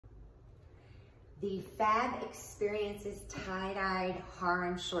The Fab Experiences tie-dyed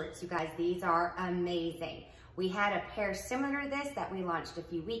harem shorts. You guys, these are amazing. We had a pair similar to this that we launched a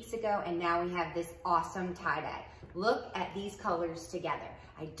few weeks ago, and now we have this awesome tie-dye. Look at these colors together.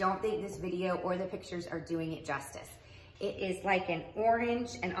 I don't think this video or the pictures are doing it justice. It is like an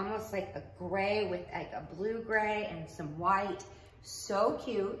orange and almost like a gray with like a blue gray and some white. So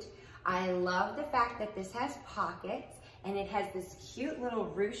cute. I love the fact that this has pockets and it has this cute little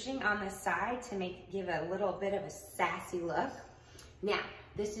ruching on the side to give a little bit of a sassy look. Now,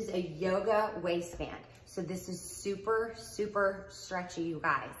 this is a yoga waistband. So this is super, super stretchy, you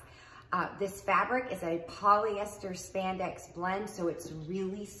guys. This fabric is a polyester spandex blend, so it's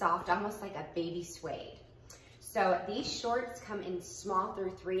really soft, almost like a baby suede. So these shorts come in small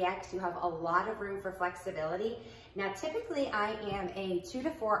through 3X. You have a lot of room for flexibility. Now, typically I am a 2 to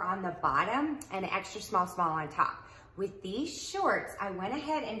 4 on the bottom and an extra small on top. With these shorts, I went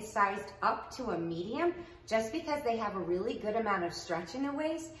ahead and sized up to a medium just because they have a really good amount of stretch in the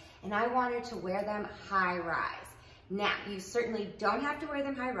waist and I wanted to wear them high rise. Now, you certainly don't have to wear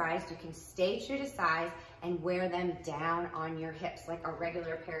them high rise. You can stay true to size and wear them down on your hips like a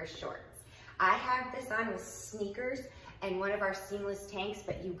regular pair of shorts. I have this on with sneakers and one of our seamless tanks,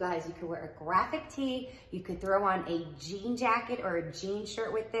 but you guys, you could wear a graphic tee, you could throw on a jean jacket or a jean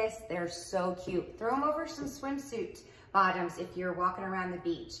shirt with this. They're so cute. Throw them over some swimsuit bottoms if you're walking around the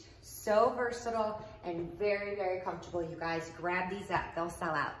beach. So versatile and very, very comfortable, you guys. Grab these up, they'll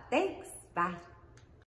sell out. Thanks, bye.